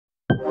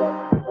Hello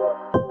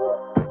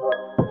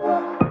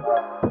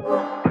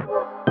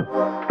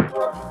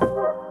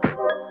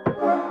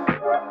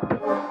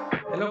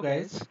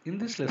guys, in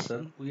this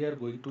lesson we are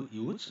going to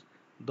use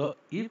the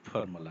if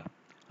formula.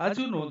 As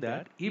you know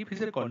that if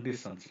is a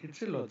condition,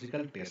 it's a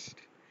logical test.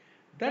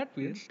 That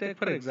means take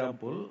for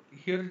example,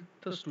 here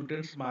the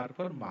students mark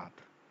for math.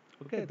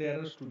 Okay,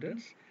 there are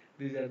students,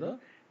 these are the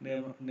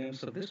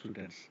names of the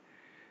students.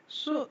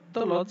 So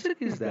the logic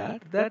is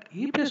that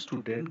if a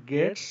student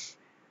gets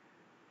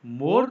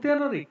more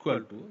than or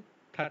equal to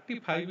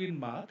 35 in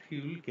math, he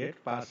will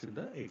get pass in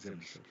the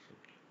examination.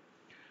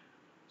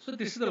 So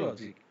this is the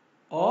logic.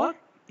 Or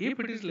if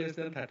it is less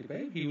than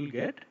 35, he will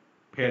get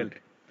failed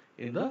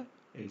in the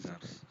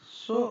exams.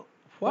 So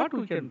what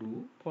we can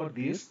do for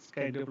this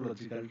kind of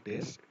logical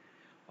test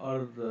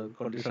or the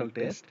conditional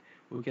test,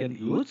 we can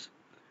use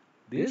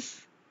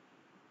this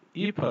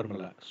E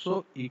formula.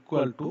 So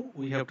equal to,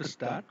 we have to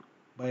start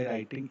by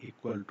writing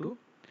equal to.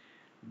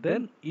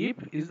 Then if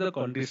is the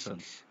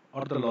conditions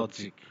or the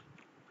logic.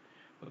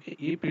 Okay,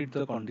 if it's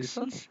the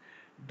conditions,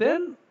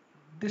 then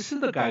this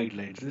is the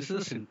guidelines, this is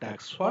the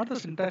syntax. What the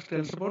syntax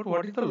tells about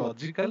what is the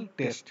logical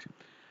test.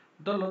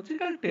 The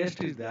logical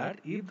test is that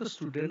if the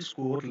student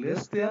score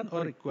less than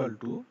or equal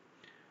to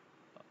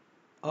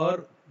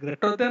or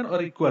greater than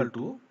or equal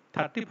to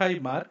 35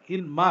 mark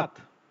in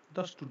math,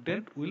 the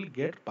student will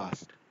get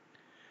passed.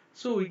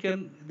 So we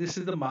can, this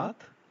is the math.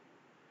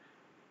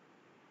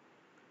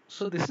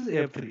 So this is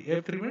F3.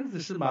 F3 means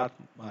this is mark.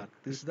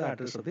 This is the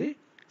address of the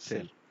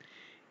cell.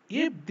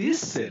 If this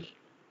cell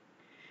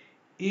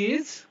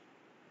is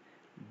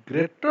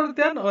greater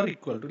than or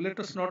equal to, let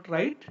us not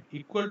write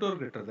equal to or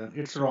greater than,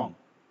 it's wrong.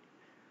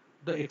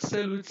 The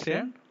Excel will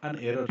send an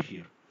error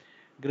here.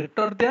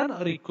 Greater than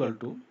or equal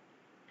to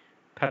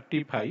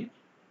 35.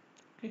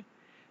 Okay.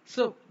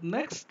 So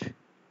next,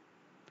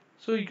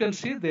 so you can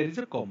see there is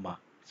a comma.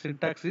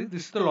 Syntax is,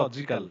 this is the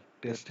logical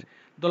test.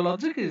 The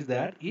logic is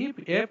that if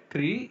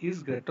F3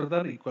 is greater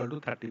than or equal to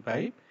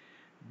 35,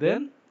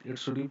 then it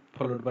should be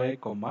followed by a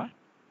comma.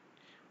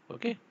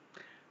 Okay.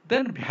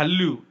 Then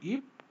value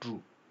if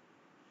true.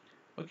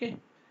 Okay.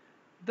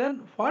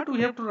 Then what we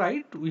have to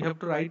write? We have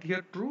to write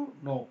here true.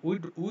 No,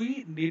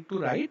 we need to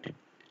write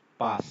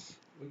pass.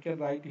 We can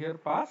write here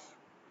pass,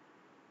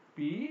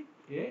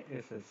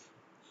 P-A-S-S.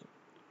 So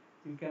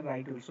you can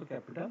write also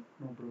capital,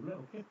 no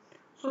problem. Okay.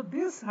 So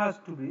this has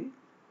to be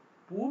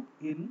put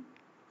in,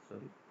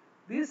 sorry,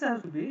 this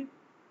has to be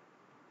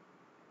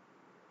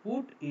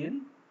put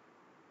in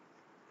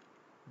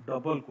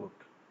double quote.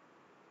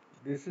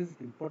 This is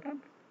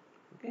important.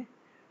 Okay.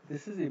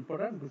 This is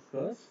important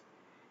because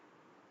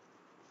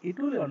it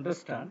will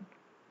understand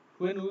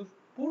when we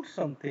put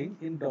something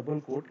in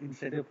double quote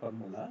inside a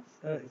formula,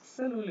 the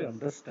Excel will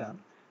understand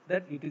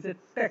that it is a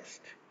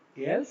text,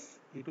 else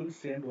it will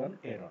send one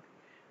error.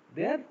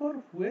 Therefore,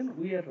 when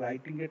we are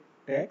writing a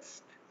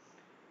text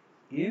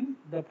in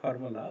the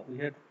formula, we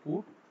have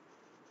put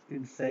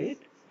inside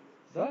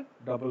the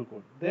double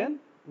quote. Then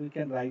we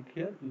can write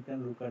here, we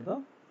can look at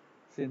the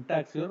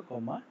syntax here,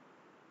 comma.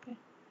 Okay.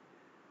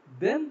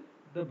 Then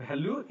the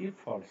value is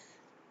false.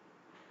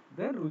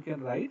 Then we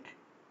can write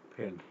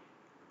fail,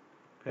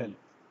 fail.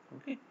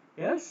 Okay.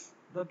 Else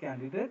the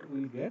candidate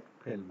will get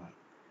fail mark.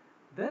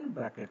 Then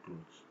bracket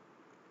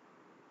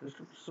close.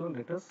 So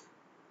let us,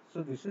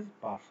 so this is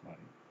pass mark.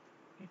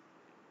 Okay.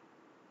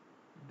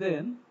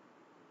 Then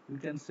you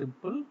can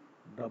simple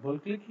double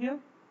click here,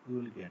 you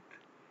will get.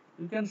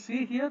 You can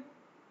see here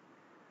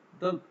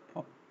the,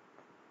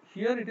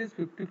 here it is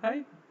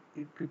 55.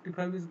 If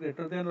 55 is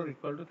greater than or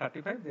equal to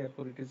 35,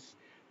 therefore it is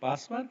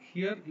pass mark.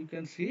 Here you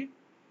can see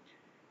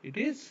it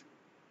is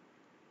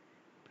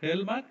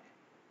fail mark,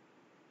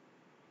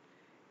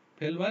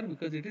 fail mark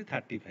because it is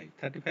 35.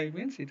 35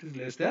 means it is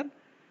less than,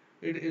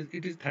 it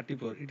is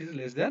 34. It is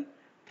less than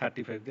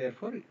 35.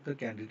 Therefore the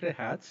candidate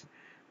has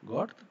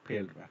got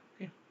failed mark.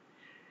 Okay.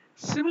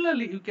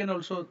 Similarly, you can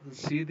also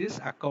see this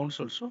accounts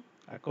also.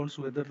 Accounts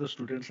whether the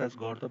students has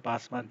got the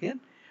pass mark in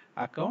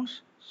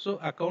accounts. So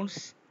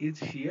accounts is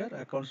here,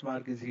 accounts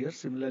mark is here.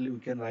 Similarly, we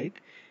can write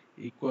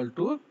equal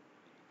to,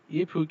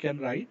 if we can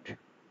write,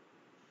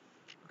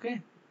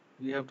 okay,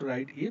 we have to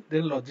write if,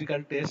 then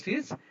logical test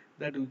is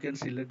that we can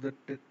select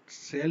the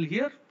cell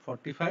here,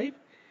 45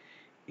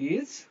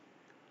 is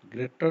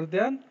greater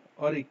than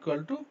or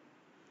equal to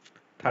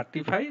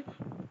 35.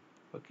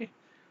 Okay,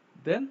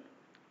 then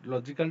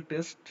logical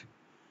test,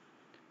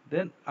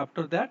 then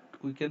after that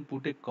we can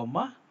put a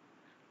comma,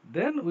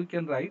 then we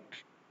can write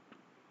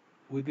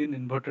within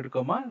inverted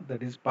comma,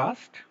 that is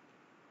past,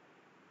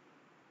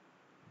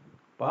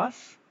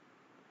 pass,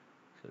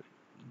 sorry,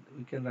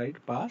 we can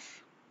write pass.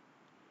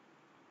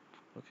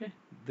 Okay,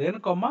 then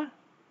comma,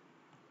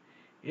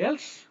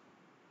 else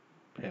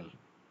fail.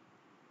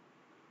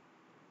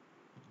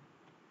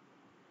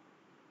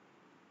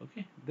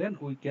 Okay, then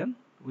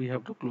we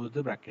have to close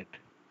the bracket,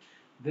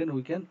 then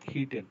we can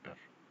hit enter.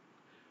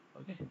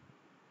 Okay,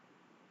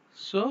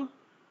 so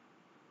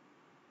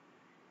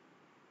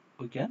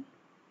we can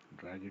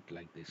drag it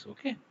like this.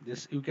 Okay,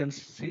 this you can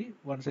see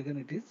once again,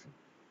 it is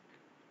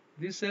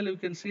This cell you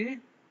can see,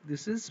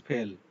 this is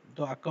fail.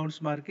 The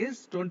accounts mark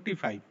is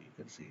 25. You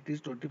can see it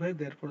is 25,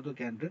 therefore the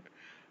candidate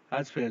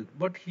has failed.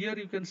 But here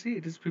you can see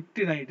it is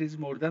 59. It is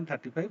more than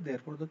 35,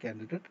 therefore the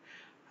candidate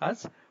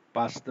has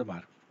passed the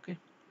mark. Okay.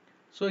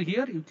 So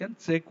here you can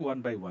check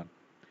one by one.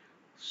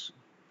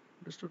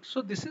 Understood.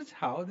 So this is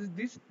how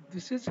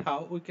this is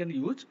how we can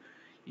use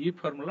if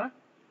formula,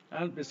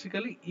 and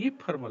basically if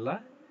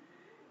formula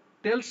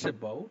tells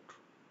about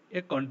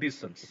a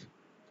conditions.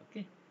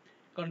 Okay,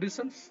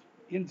 conditions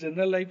in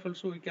general life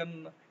also we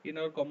can, in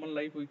our common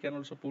life we can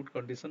also put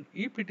condition.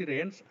 If it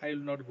rains, I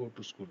will not go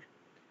to school.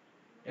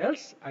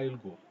 Else I will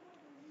go.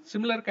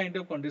 Similar kind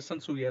of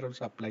conditions we are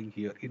also applying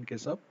here in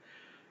case of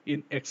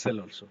in Excel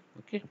also.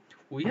 Okay,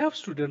 we have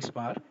students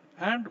mark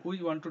and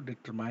we want to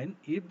determine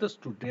if the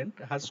student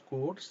has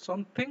scored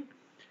something,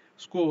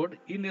 scored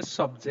in a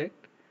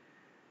subject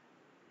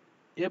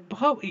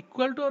above,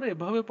 equal to or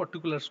above a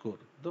particular score,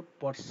 the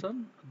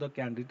person, the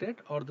candidate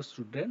or the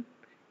student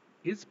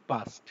is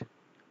passed.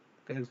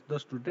 Okay, the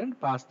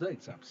student passed the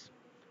exams.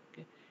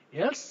 Okay,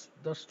 else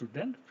the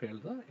student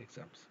failed the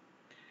exams.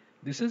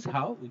 This is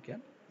how we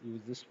can use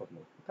this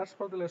formula. That's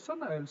for the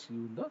lesson. I will see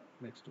you in the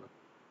next one.